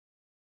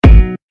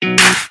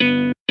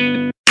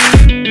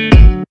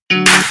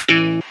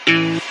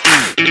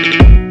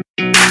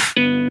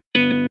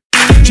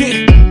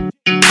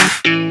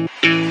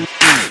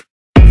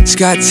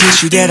Scar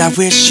tissue that I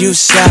wish you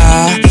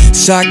saw.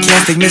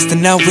 Sarcastic Mr.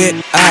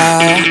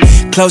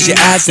 Know-It-All. Close your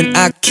eyes and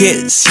I'll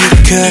kiss you,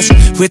 'cause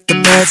with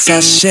the birds I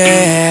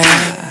share,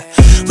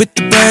 with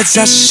the birds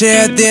I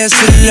share, there's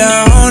a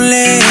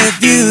lonely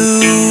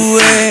view.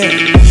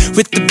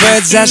 With the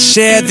birds I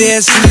share,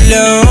 there's a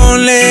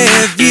lonely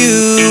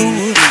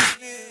view.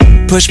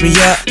 Push me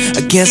up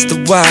against the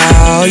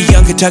wall,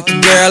 young Kentucky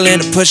girl in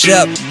a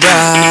push-up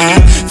bra.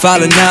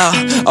 Falling all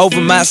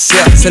over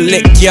myself to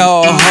lick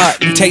your heart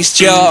and taste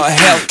your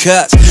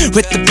haircuts.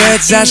 With the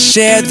birds I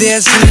share,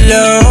 there's a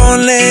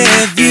lonely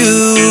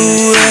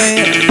view.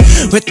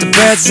 With the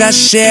birds I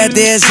share,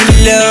 there's a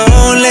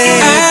lonely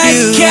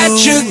view. I'd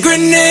catch a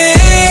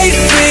grenade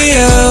for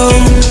you.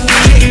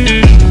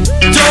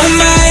 Throw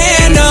my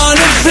hand on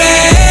a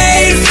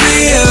plate for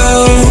you.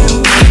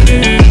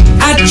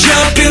 I'd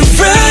jump in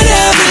front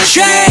of a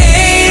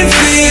train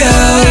for you.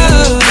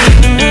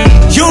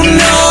 You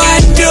know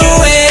I'd do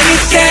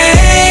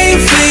anything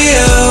for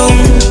you.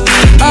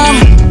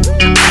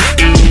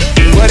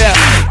 What up?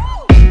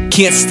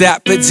 Can't stop,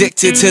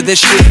 addicted to the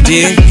shit,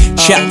 dude.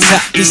 Chop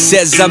top, he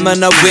says I'm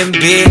gonna win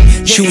big.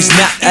 Choose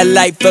not a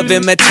life of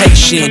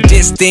imitation.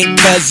 Distant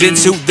cousin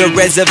to the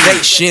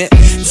reservation.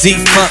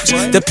 Z-Funk's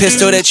the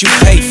pistol that you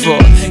pay for.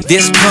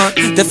 This punk,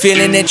 the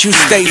feeling that you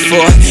stay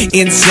for.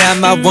 In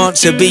time I want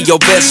to be your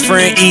best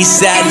friend.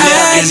 Eastside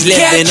love is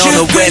living on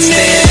the west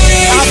end.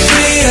 I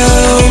feel,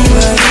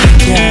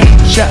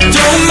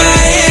 throw my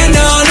hand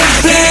on a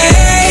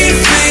plate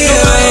for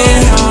you.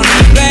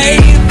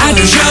 I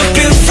jump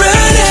in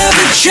front of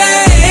a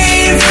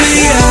train for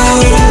you.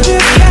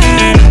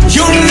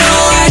 You know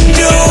I'd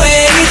do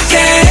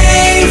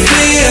anything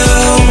for you.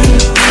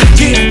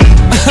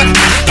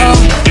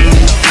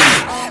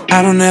 I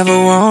don't ever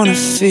wanna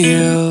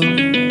feel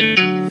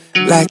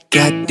like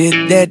I did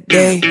that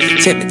day.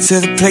 Take me to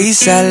the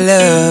place I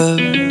love.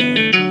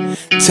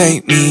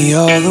 Take me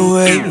all the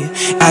way.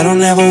 I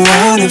don't ever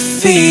wanna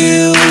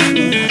feel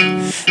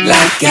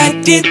like I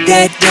did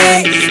that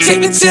day. Take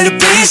me to the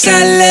place I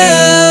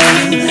love.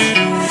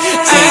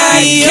 Take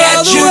me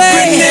all the way.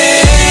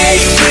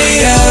 Grenade for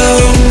you.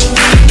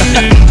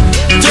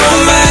 Throw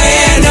my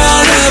hand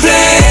on a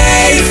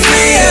blade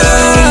for you.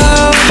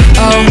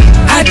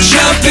 I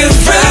jump in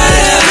front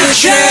of a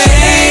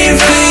train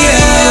for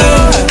you.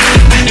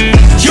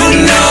 You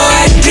know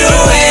I'd do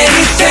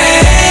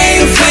anything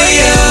for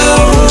you.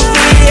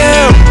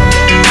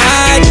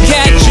 I'd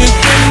catch a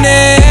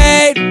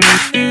grenade.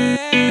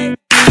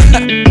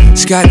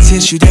 Scar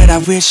tissue that I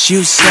wish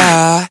you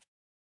saw.